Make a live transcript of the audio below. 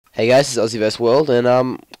Hey guys, this is Aussie vs World, and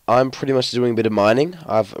I'm pretty much doing a bit of mining.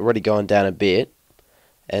 I've already gone down a bit,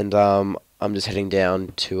 and I'm just heading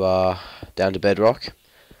down to Bedrock,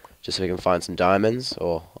 just so we can find some diamonds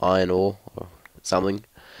or iron ore or something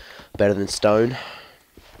better than stone.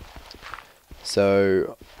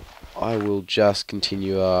 So I will just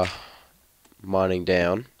continue mining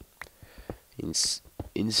down in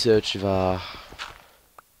search of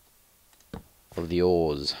the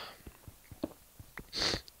ores.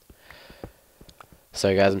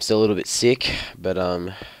 So guys, I'm still a little bit sick, but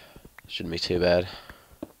shouldn't be too bad.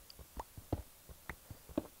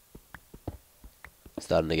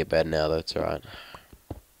 Starting to get better now though, it's alright.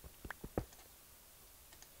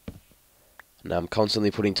 And I'm constantly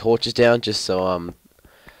putting torches down just so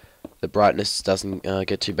the brightness doesn't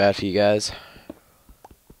get too bad for you guys.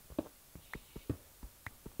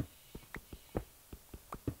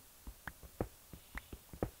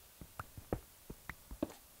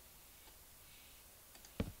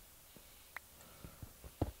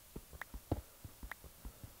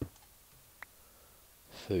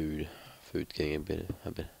 Food's getting a bit,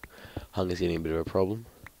 hunger's getting a bit of a problem.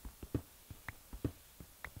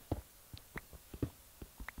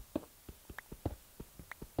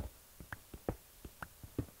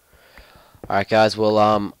 Alright guys, well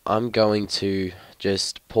I'm going to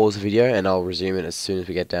just pause the video and I'll resume it as soon as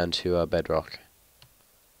we get down to Bedrock.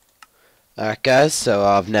 Alright guys, so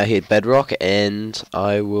I've now hit Bedrock and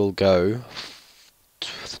I will go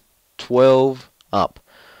 12 up.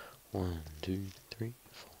 1, 2, 3,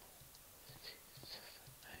 4, 6, 7,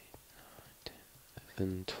 8, 9, 10,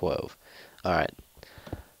 11, 12. Alright.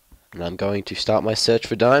 And I'm going to start my search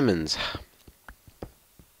for diamonds.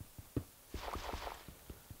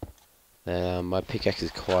 My pickaxe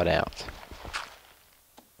is quite out.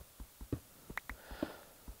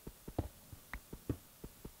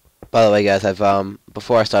 By the way guys, I've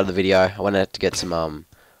before I started the video, I went out to get some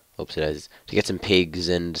to get some pigs,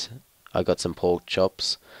 and I got some pork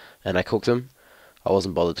chops and I cooked them. I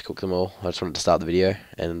wasn't bothered to cook them all. I just wanted to start the video,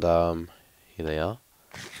 and here they are.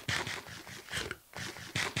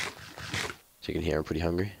 So you can hear I'm pretty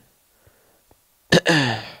hungry.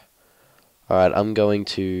 Alright, I'm going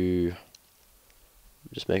to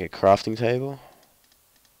just make a crafting table.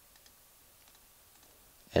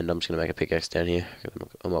 And I'm just going to make a pickaxe down here.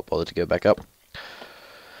 I'm not bothered to go back up.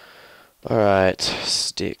 Alright,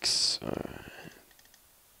 sticks.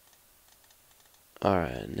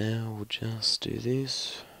 Alright, now we'll just do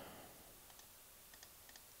this.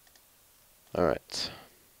 Alright.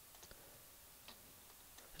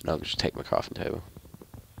 And I'll just take my crafting table.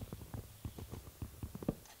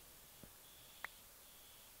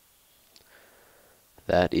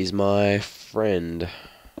 That is my friend.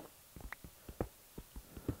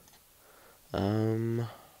 Oh,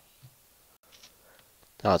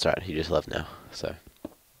 that's right, he just left now, so.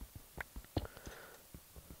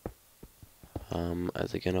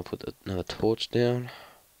 As again, I'll put another torch down.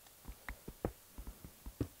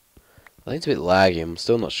 I think it's a bit laggy, I'm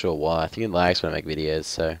still not sure why. I think it lags when I make videos,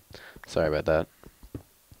 so sorry about that.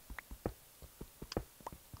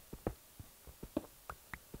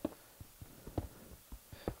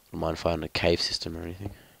 Don't mind finding a cave system or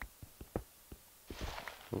anything.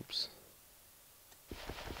 Oops.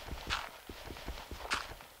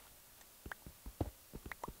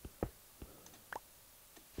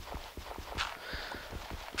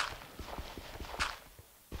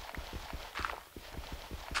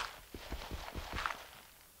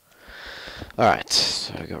 Alright,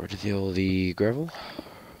 so I got rid of all the gravel.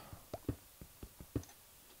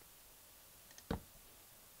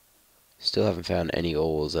 Still haven't found any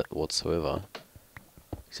ores whatsoever,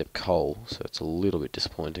 except coal, so it's a little bit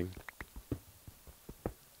disappointing.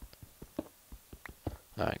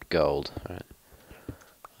 Alright, gold. Alright.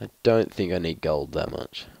 I don't think I need gold that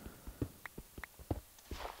much.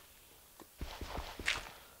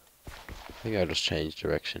 I think I'll just change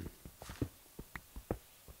direction.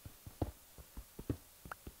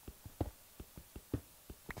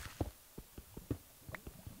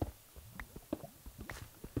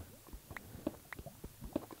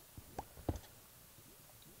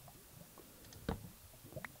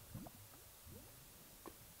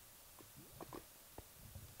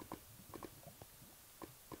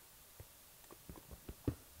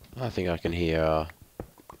 I think I can hear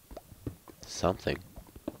something.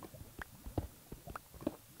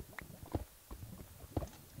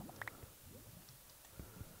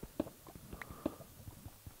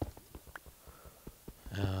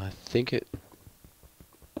 I think it.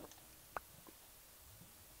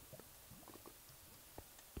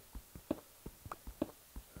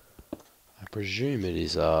 I presume it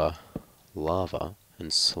is lava, and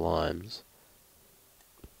slimes.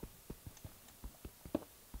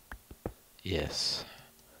 Yes.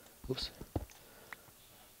 Oops.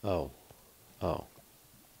 Oh. Oh.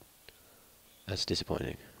 That's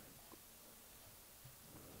disappointing.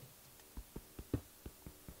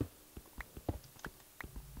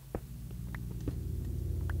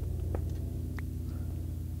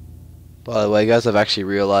 By the way, guys, I've actually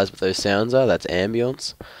realised what those sounds are. That's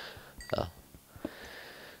ambience. Oh.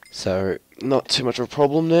 So, not too much of a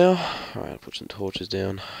problem now. Alright, I'll put some torches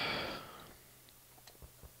down.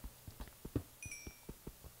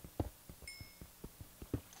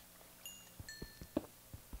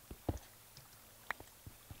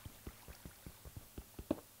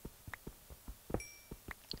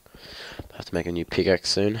 I have to make a new pickaxe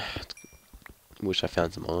soon. Wish I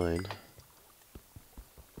found some iron.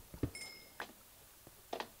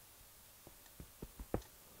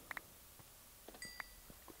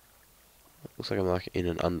 Looks like I'm like in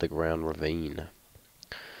an underground ravine.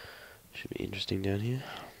 Should be interesting down here.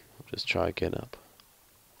 I'll just try to get up.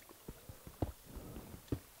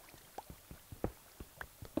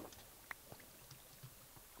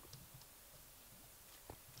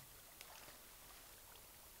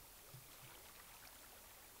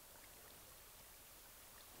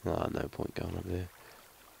 Ah, no point going up there.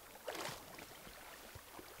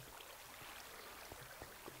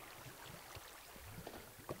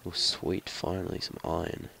 Oh sweet, finally some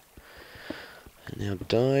iron. And now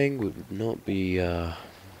dying would not be a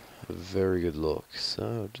very good look,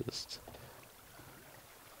 so just...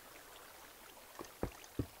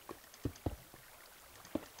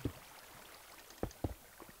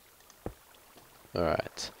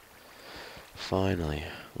 Alright. Finally.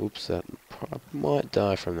 Oops, that might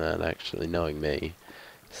die from that actually, knowing me.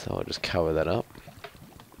 So I'll just cover that up.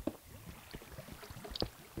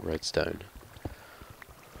 Redstone.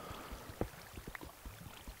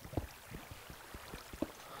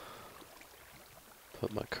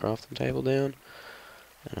 Put my crafting table down,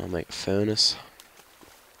 and I'll make a furnace.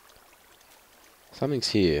 Something's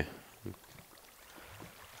here.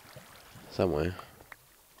 Somewhere.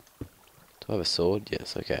 Do I have a sword?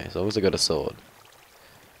 Yes, okay, as long as I got a sword.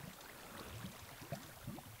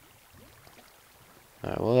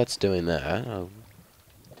 Alright, well that's doing that. I'll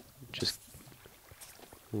just...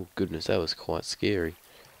 Oh goodness, that was quite scary.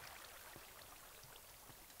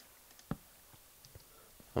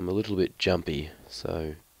 I'm a little bit jumpy,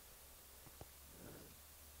 so...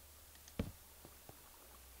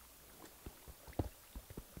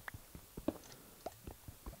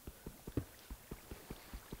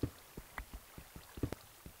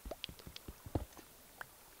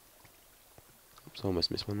 Oops, almost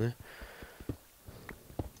missed one there.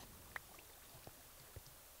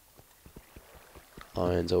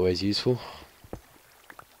 Iron's always useful.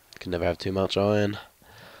 Can never have too much iron.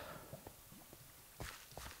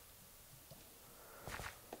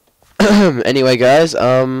 Anyway, guys,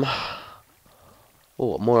 oh,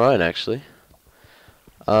 more iron actually.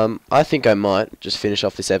 I think I might just finish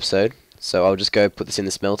off this episode, so I'll just go put this in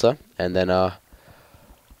the smelter, and then I'll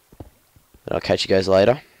catch you guys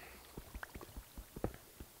later.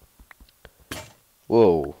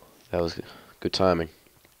 Whoa, that was good timing.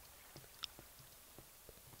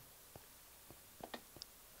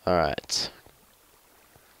 Alright.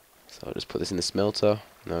 So I'll just put this in the smelter.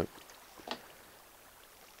 No.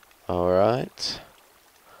 Alright.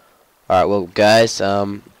 Alright, well guys,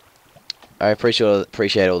 I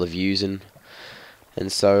appreciate all the views and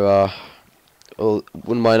so well,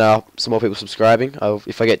 wouldn't mind some more people subscribing.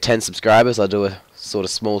 If I get 10 subscribers, I'll do a sort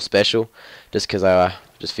of small special just because I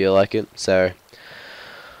just feel like it. So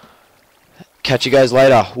catch you guys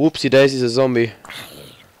later. Whoopsie daisies, a zombie.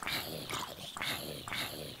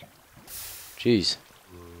 Jeez.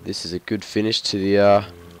 This is a good finish to the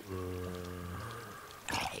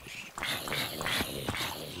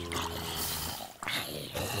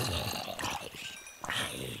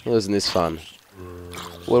Wasn't this fun?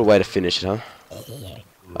 What a way to finish it, huh?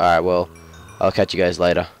 Alright, well, I'll catch you guys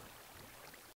later.